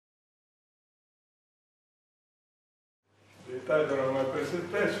title of my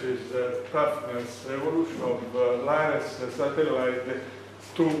presentation is Toughness, Evolution of LARES Satellite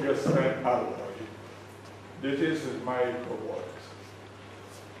Tungsten Alloy. This is my co-work.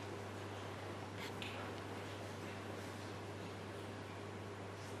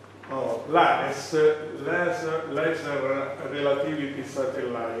 LARES, Laser Relativity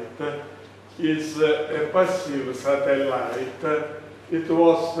Satellite, is a passive satellite. It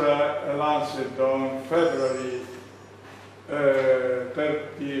was launched on February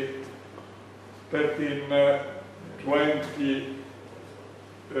 13,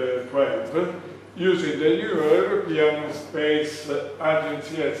 2012, using the new European Space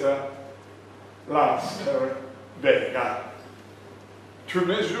Agency as a laser Vega to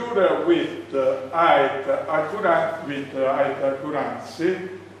measure with height accuracy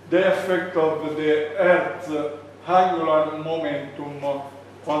the effect of the Earth's angular momentum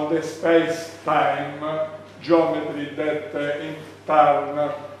on the space-time geometry that in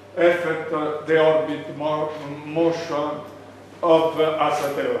turn affect the orbit motion of a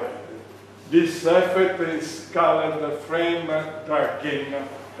satellite. This effect is called frame tracking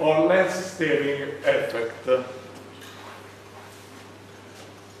or lens steering effect.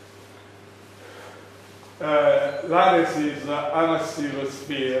 LARES is a massive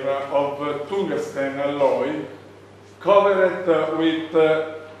sphere of tungsten alloy covered with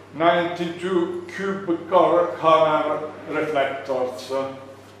 92 cube corner reflectors.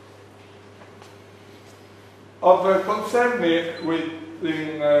 Of concern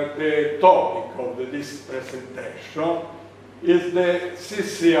within the topic of this presentation is the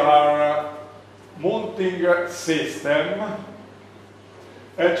CCR mounting system,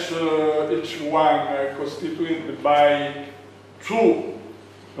 each one constituted by two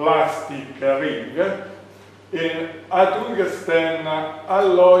plastic rings in a tungsten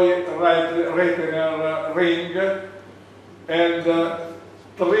alloy retainer ring and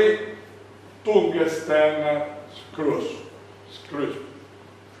three tungsten screws.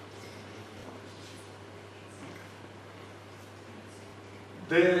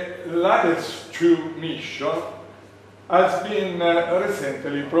 The LARES 2 mission has been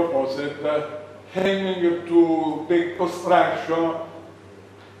recently proposed aiming to the construction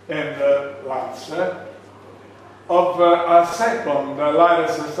and launch of a second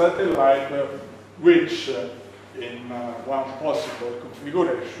LARES satellite which, in one possible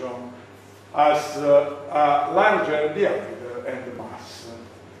configuration, has a larger diameter and mass.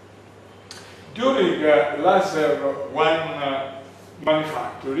 During LASER 1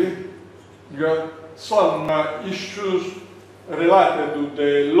 manufacturing, some issues related to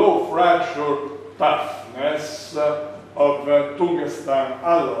the low fracture toughness of tungsten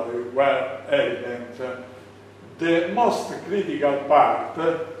alloy were evident. The most critical part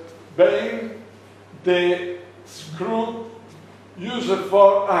being the screw used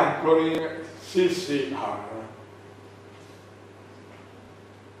for anchoring CCR.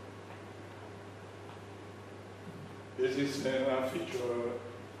 This is a feature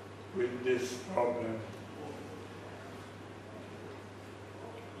with this problem.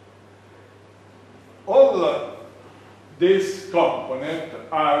 All these components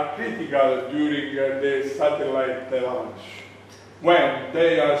are critical during the satellite launch, when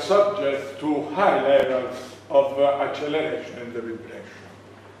they are subject to high levels of acceleration and vibration.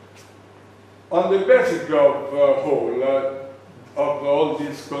 On the basis of all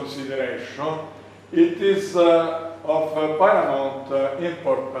this consideration, it is of paramount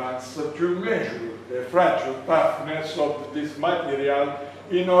importance to measure the fracture toughness of this material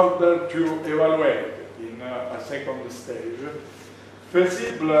in order to evaluate, in a second stage,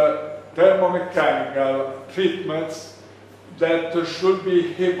 feasible thermomechanical treatments that should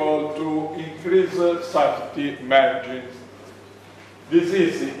be able to increase safety margins. This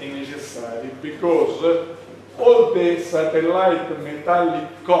is necessary because all the satellite metallic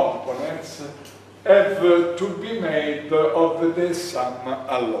components have to be made of the same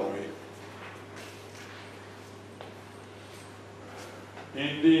alloy.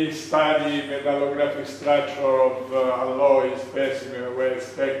 In the study, metallographic structure of alloy specimen were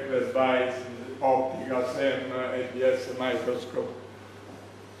inspected by optical and APS microscope.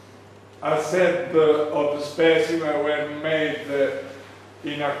 A set of specimens were made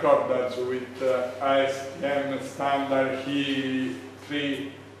in accordance with ISTM standard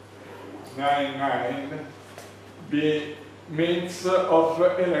E399, the means of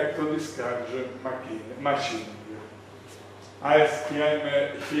electrodischarge machining. ISTM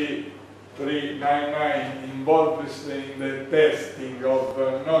E399 involves in the testing of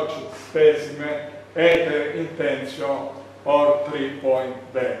notched specimen at intention or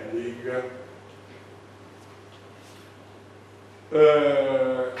 3-point bending.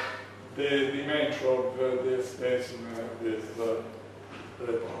 the dimension of the specimen is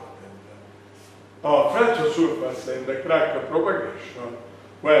reported. Fracture surface and the crack propagation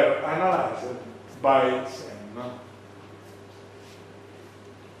were analyzed by SEM.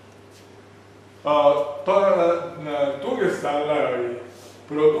 Tungsten alloy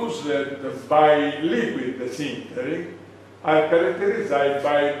produced by liquid sintering are characterized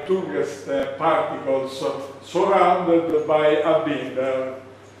by tungsten particles surrounded by a binder.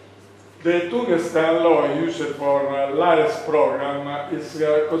 The tungsten alloy used for LARES program is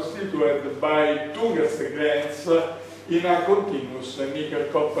constituted by tungsten grains in a continuous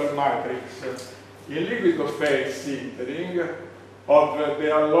nickel-copper matrix. In liquid phase sintering of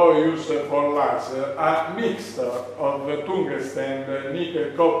the alloy used for laser, a mixture of tungsten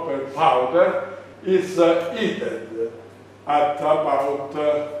nickel-copper powder is heated at about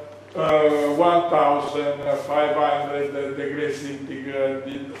 1500 degrees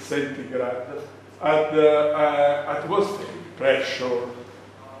centigrade at atmospheric pressure.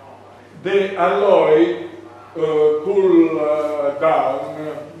 The alloy cool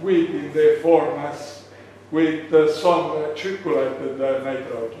down within the furnace with some circulated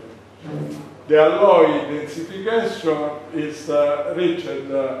nitrogen. The alloy densification is reached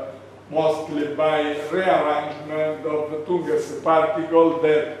mostly by rearrangement of tungsten particles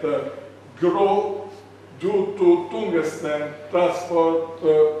that grow due to tungsten transport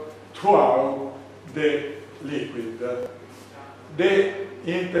throughout the liquid. The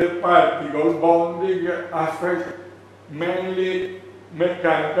interparticle bonding affects mainly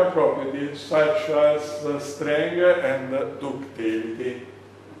mechanical properties such as strength and ductility.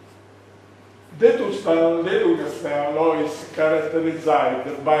 The tungsten alloy is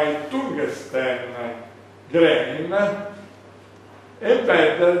characterized by tungsten grain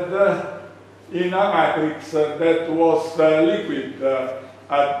embedded in a matrix that was liquid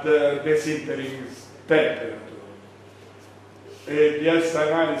at the sintering temperature. The S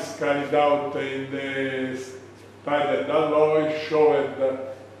analysis carried out in the studied alloy showed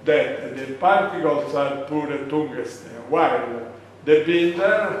that the particles are pure tungsten, while the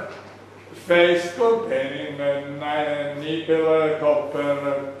binder phase containing nickel,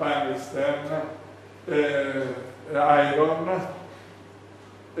 copper, tungsten, iron.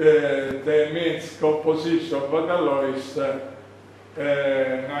 The means composition of the alloy is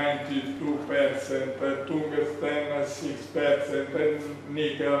 92% tungsten, 6%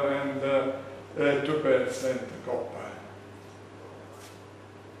 nickel, and 2% copper.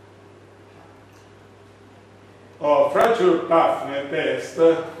 Fracture toughness test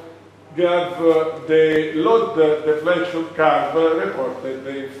gave the load deflection curve reported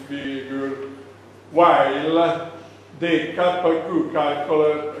in figure, while the kappa Q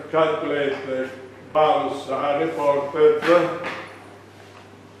calculated values are reported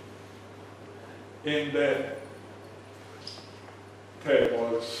in the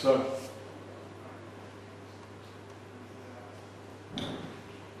tables.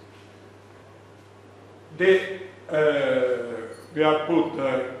 We have put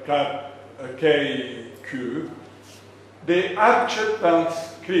KQ. The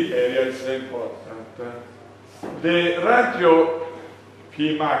acceptance criteria is important. The ratio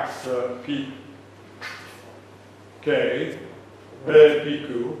Pmax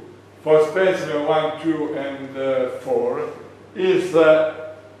PQ for specimen 1, 2, and 4 is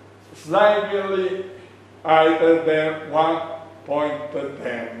slightly higher than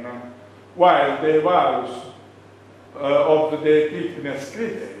 1.10, while the values of the thickness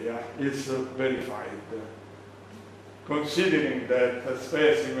criteria is verified. Considering that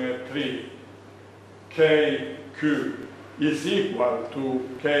specimen 3 KQ is equal to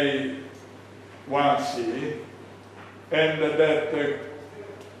K1C and that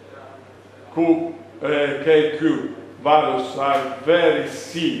KQ values are very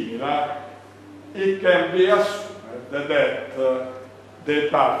similar, it can be assumed that the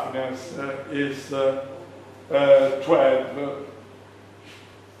toughness is 12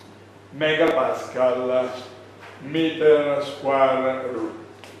 megapascal meter square root.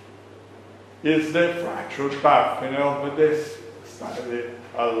 Is the fracture toughness of this study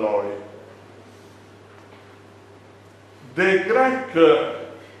alloy. The crack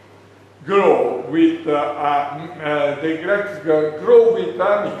grow with a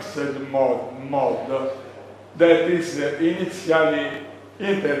mixed mode that is initially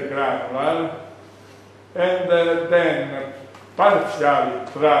intergranular and then partially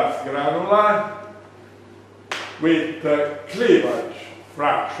transgranular with cleavage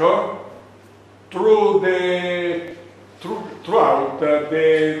fracture throughout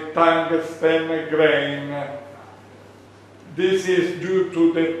the tungsten grain This is due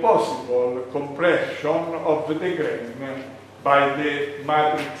to the possible compression of the grain by the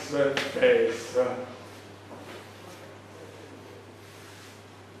matrix phase.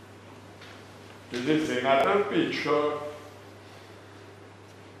 This is another picture.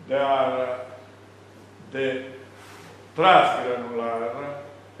 There are the transgranular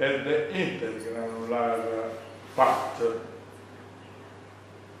and the intergranular part.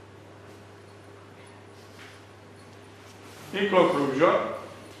 In conclusion,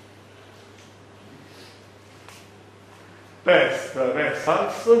 test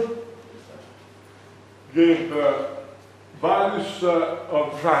results give values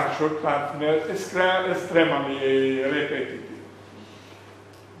of fracture toughness extremely repetitive.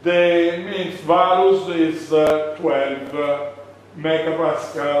 The mean values is 12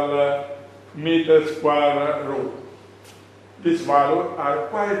 megapascal meter square root. These values are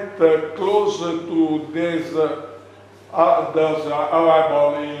quite close to those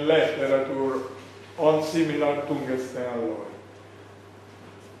available in literature on similar tungsten alloy.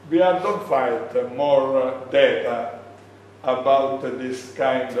 We don't find more data about this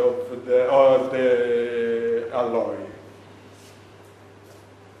kind of the alloy.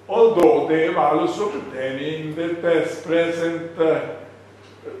 Although the values obtained in the test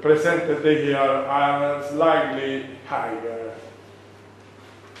presented here are slightly higher.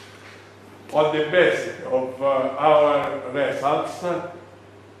 On the basis of our results,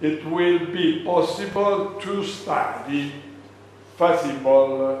 it will be possible to study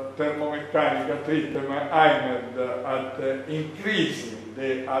feasible thermomechanical treatment aimed at increasing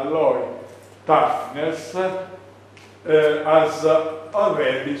the alloy toughness as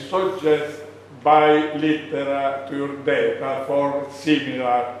already suggested by literature data for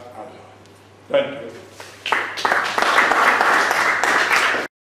similar alloy. Thank you.